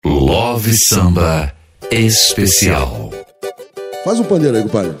Love Samba Especial. Faz um pandeiro aí,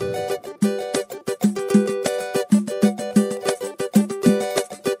 compadre.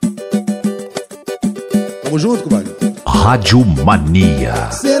 Tamo junto, compadre. Rádio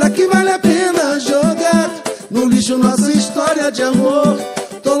Mania. Será que vale a pena jogar no lixo nossa história de amor?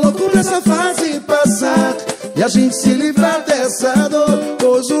 Tô louco nessa fase passar e a gente se livrar dessa dor,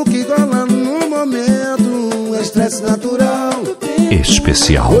 pois o que rola no momento é estresse natural.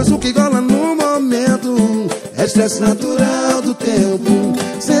 Especial. Pois o que rola no momento é estresse natural do tempo.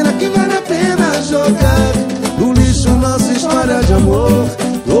 Será que vale a pena jogar no lixo nossa história de amor?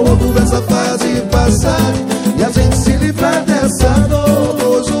 Tô louco nessa fase passar e a gente se livrar dessa dor,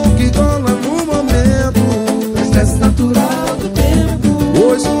 pois o que rola no momento é estresse natural do tempo.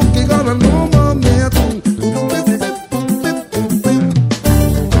 Pois o que rola no momento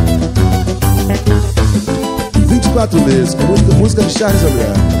 24 meses, música de Charles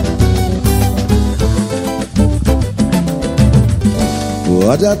Abreu.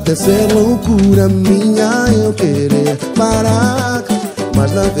 Pode até ser loucura minha eu querer parar,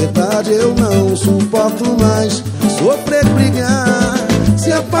 mas na verdade eu não suporto mais sofrer, brigar.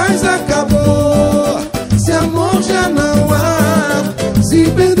 Se a paz acabou, se amor já não há, se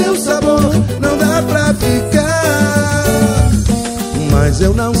perdeu o sabor, não dá pra ficar. Mas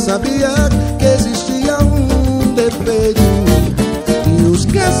eu não sabia que existia um defeito, e os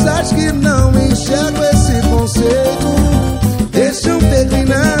casais que não enxergam esse conceito deixam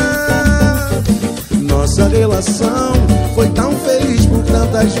terminar. Nossa relação foi tão feliz por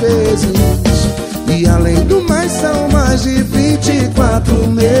tantas vezes, e além do mais são mais de 24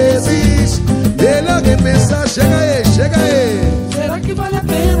 meses. Melhor repensar, chega aí, chega aí. Será que vale a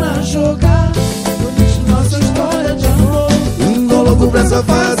pena jogar no lixo nossa história de amor? Tô louco pra essa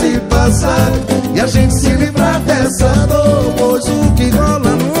fase passar e a gente se livrar dessa dor, pois o que rola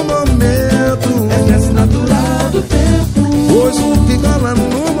no momento é estresse natural do tempo. Pois o que rola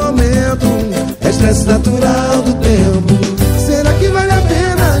no momento é estresse natural do tempo. Será que vale a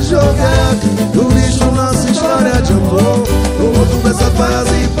pena jogar no lixo nossa história de amor? Tô louco pra essa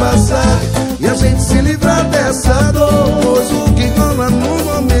fase passar e a gente se livrar dessa dor, pois o que rola no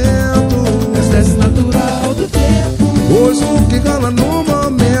momento é estresse natural do tempo. Pois o que rola no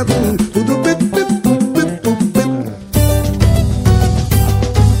momento tudo bem.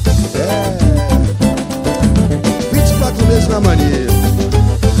 24 meses na Mania.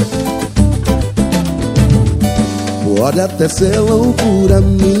 Pode até ser loucura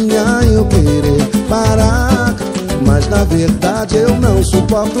minha eu querer parar, mas na verdade eu não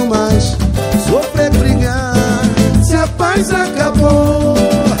suporto mais sofrer, brigar. Se a paz acabou,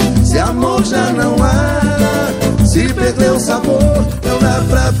 se amor já não há, se perdeu o sabor, não dá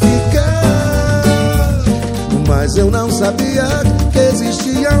pra ficar. Mas eu não sabia que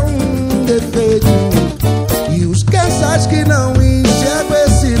existia um defeito, e os casais que não enxergam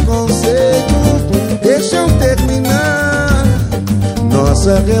esse conceito deixam terminar.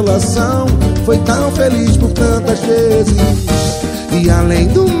 Nossa relação foi tão feliz por tantas vezes, e além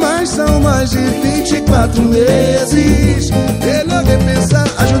do mais são mais de 24 meses. Melhor repensar,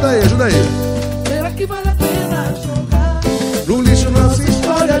 ajuda aí, ajuda aí. Será que vale a pena jogar No lixo nossa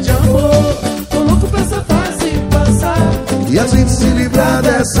história de amor, tô louco pra essa fase passar e a gente se livrar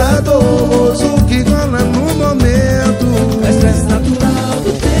dessa dor, pois o que rola no momento é estresse natural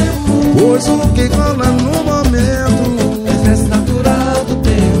do tempo. Pois o que rola no momento é estresse natural do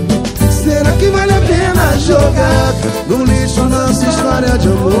tempo. Será que vale a pena jogar no lixo nossa história de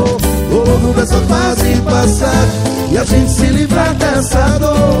amor? Tô louco pra essa fase passar e a gente se livrar dessa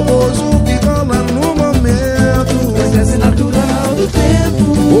dor, pois o que rola no momento é estresse natural do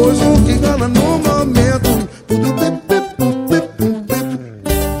tempo. Pois o que rola no momento tudo bem.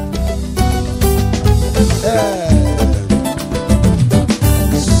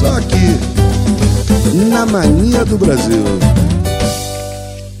 Só aqui na Mania do Brasil.